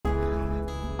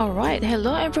Alright,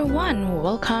 hello everyone,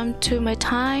 welcome to my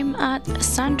time at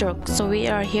Sandrock. So we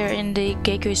are here in the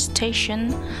Gateway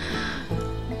Station.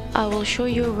 I will show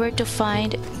you where to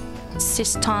find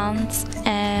Cistanche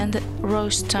and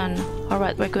Rosestone.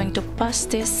 Alright, we're going to pass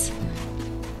this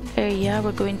area.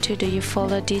 We're going to the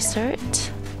Eufaula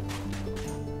Desert.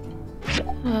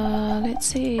 Let's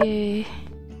see.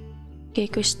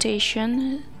 Gateway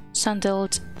Station,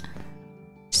 Sandaled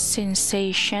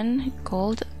Sensation,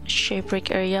 called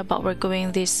Shipwreck area, but we're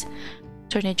going this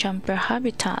Turney Jumper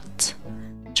habitat,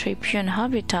 Tribune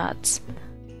habitat.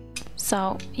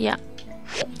 So yeah,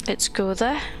 let's go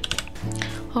there.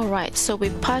 Alright, so we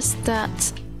passed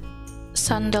that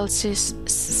Sandal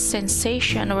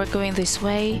Sensation. We're going this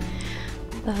way.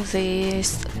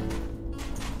 This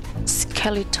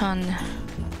skeleton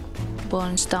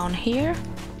bones down here.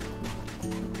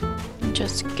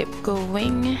 Just keep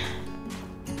going.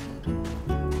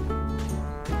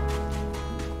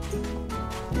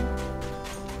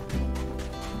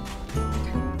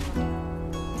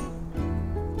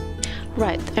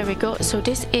 Right, there we go. So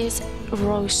this is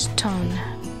Rosestone.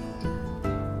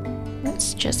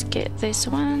 Let's just get this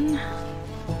one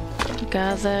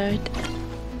gathered,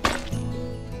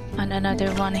 and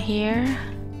another one here.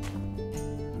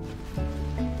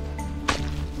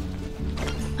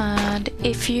 And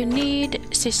if you need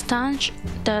Cistanche,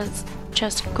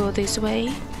 just go this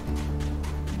way.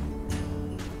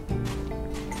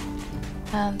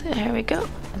 And there we go.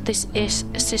 This is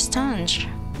Cistanche.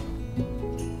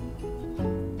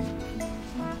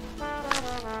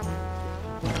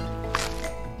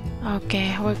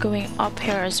 Okay, we're going up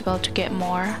here as well to get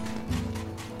more.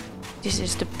 This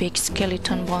is the big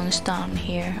skeleton bones down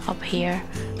here, up here.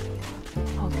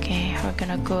 Okay, we're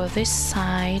gonna go this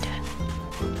side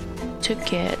to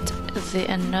get the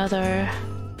another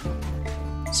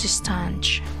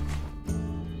Cistanche.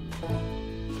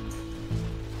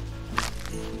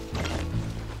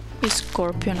 A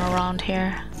scorpion around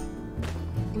here.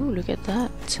 Ooh, look at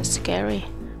that, it's scary.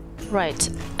 Right,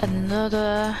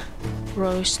 another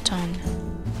Rosestone.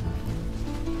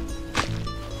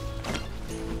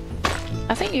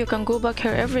 I think you can go back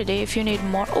here every day if you need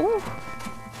more. Oh,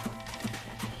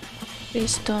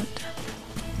 please don't.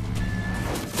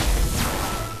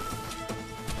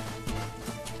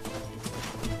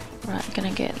 Right,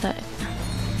 gonna get that.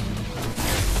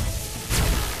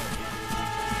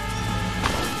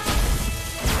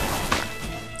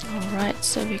 Alright,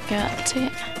 so we got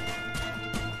it.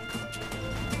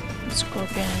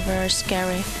 Scorpion, very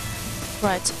scary.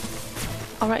 Right.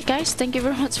 Alright guys, thank you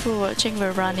very much for watching.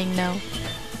 We're running now.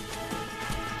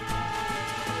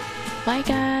 Bye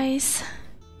guys.